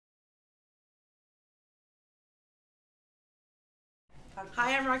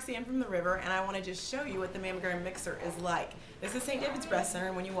Hi, I'm Roxanne from the River, and I want to just show you what the Mammogram Mixer is like. This is St. David's Breast Center,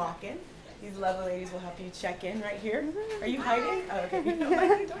 and when you walk in, these lovely ladies will help you check in right here. Are you hiding? Oh,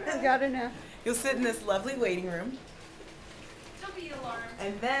 okay. I got it now. You'll sit in this lovely waiting room,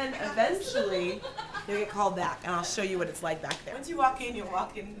 and then eventually you'll get called back, and I'll show you what it's like back there. Once you walk in, you'll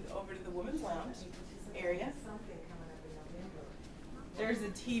walk in over to the women's lounge area. There's a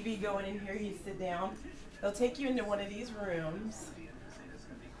TV going in here. You sit down. They'll take you into one of these rooms.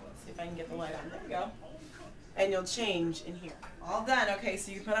 Let's see if I can get the light on. There you go. And you'll change in here. All done. Okay,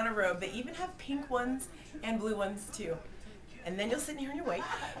 so you put on a robe. They even have pink ones and blue ones too. And then you'll sit in here and you wait.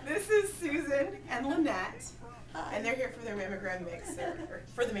 This is Susan and Lynette. And they're here for their mammogram mixer, or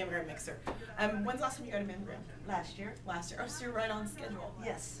for the mammogram mixer. When's the last time you got a mammogram? Last year. Last year. Oh, so you're right on schedule.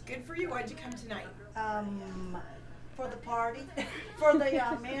 Yes. Good for you. Why'd you come tonight? For the party, for the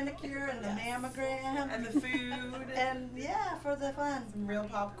manicure and the mammogram. And the food. And yeah, for the fun. Some real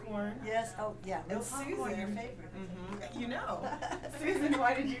popcorn. Yes. Oh yeah. Real And popcorn, Susan. your favorite. Mm-hmm. You know. Susan,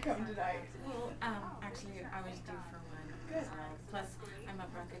 why did you come tonight? Well, actually, I was due for one. Good. Plus, I'm a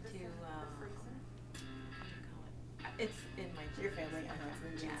BRCA to, it's in my Your family,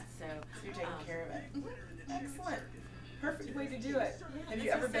 Yeah, so you're taking care of it. Excellent. Perfect way to do it. Have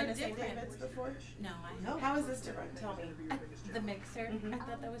you ever been to St. David's before? No, No. How is this different? Tell me. The mixer. I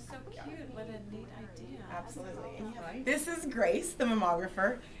thought that was so cute. What a neat idea. Absolutely. This is Grace, the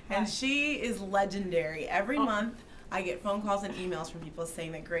mammographer, and she is legendary. Every month I get phone calls and emails from people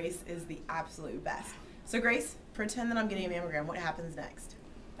saying that Grace is the absolute best. So Grace, pretend that I'm getting a mammogram. What happens next?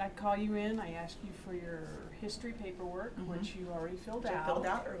 I call you in, I ask you for your history paperwork, which you already filled Which I out. filled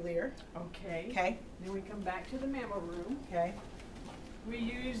out earlier. Okay. Okay. Then we come back to the mammo room. Okay. We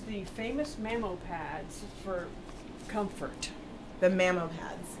use the famous mammo pads for comfort. The mammo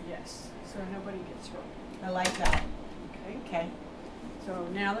pads. Yes, so nobody gets hurt. I like that. Okay. Okay. So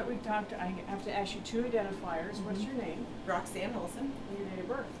now that we've talked, I have to ask you two identifiers. What's your name? Roxanne Wilson. And your date of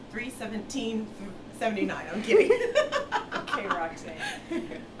birth. 3/17/79. I'm kidding. Okay, Roxanne.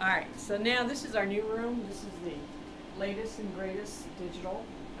 All right, so now this is our new room. This is the latest and greatest digital.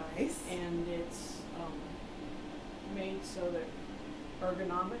 Nice. And it's made so that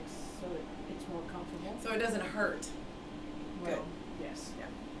ergonomics, so that it's more comfortable. So it doesn't hurt. Well, Good. Yes. Yeah.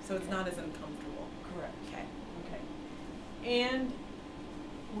 So it's not as uncomfortable. Correct. Okay. Okay. And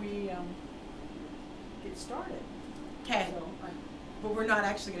we get started. Okay. So But we're not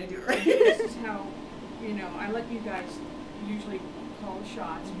actually going to do it right. this is how, I let you guys usually call the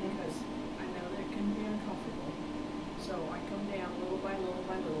shots because I know that it can be uncomfortable. So I come down little by little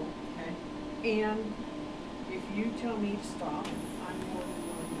by little. Okay. And if you tell me to stop, I'm more than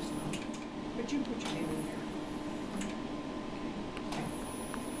willing to stop. But you put your hand in there.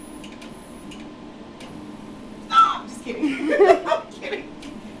 I'm just kidding. I'm kidding.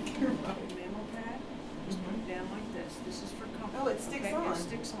 You're fine. Mammo pad, just put it down like this. This is for comfort. Oh, it sticks okay? on. It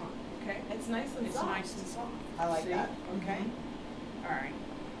sticks on. Okay. It's nice and It's soft. nice and soft. I like See? that. Okay. All right.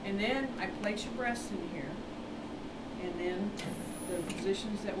 And then I place your breasts in here, and then the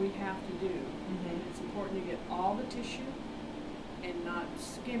positions that we have to do. And it's important to get all the tissue and not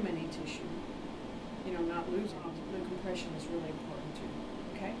skim any tissue. Not lose all. The compression is really important too.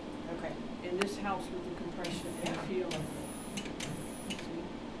 Okay. Okay. And this helps with the compression and feel of the. See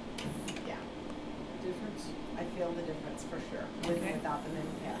Yeah. the difference? I feel the difference for sure. With Okay. and without the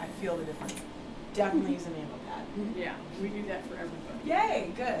mammo pad. I feel the difference. Definitely use a mammo pad. Yeah, we do that for everybody.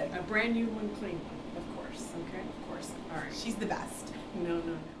 Yay, good. A brand new one, clean one. Of course. Okay. Of course. All right. She's the best. No.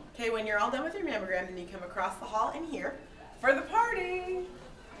 Okay, when you're all done with your mammogram, then you come across the hall in here for the party.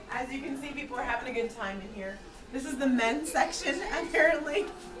 As you can see, people are having a good time in here. This is the men's section, apparently.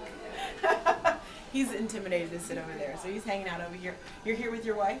 He's intimidated to sit over there, so he's hanging out over here. You're here with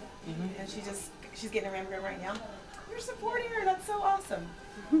your wife, and she's getting her mammogram right now. You're supporting her. That's so awesome.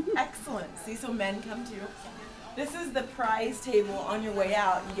 Excellent. See, so men come too. This is the prize table. On your way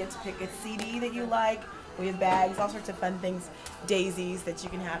out, you get to pick a CD that you like. We have bags, all sorts of fun things, daisies that you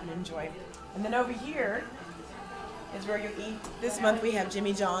can have and enjoy. And then over here is where you eat. This month we have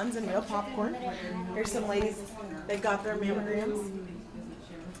Jimmy John's and real popcorn. Here's some ladies that got their mammograms.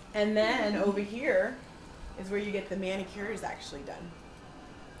 And then over here is where you get the manicures actually done.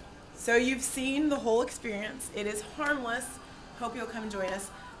 So you've seen the whole experience. It is harmless. Hope you'll come join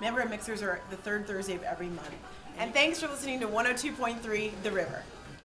us. Mammogram Mixers are the third Thursday of every month. And thanks for listening to 102.3 The River.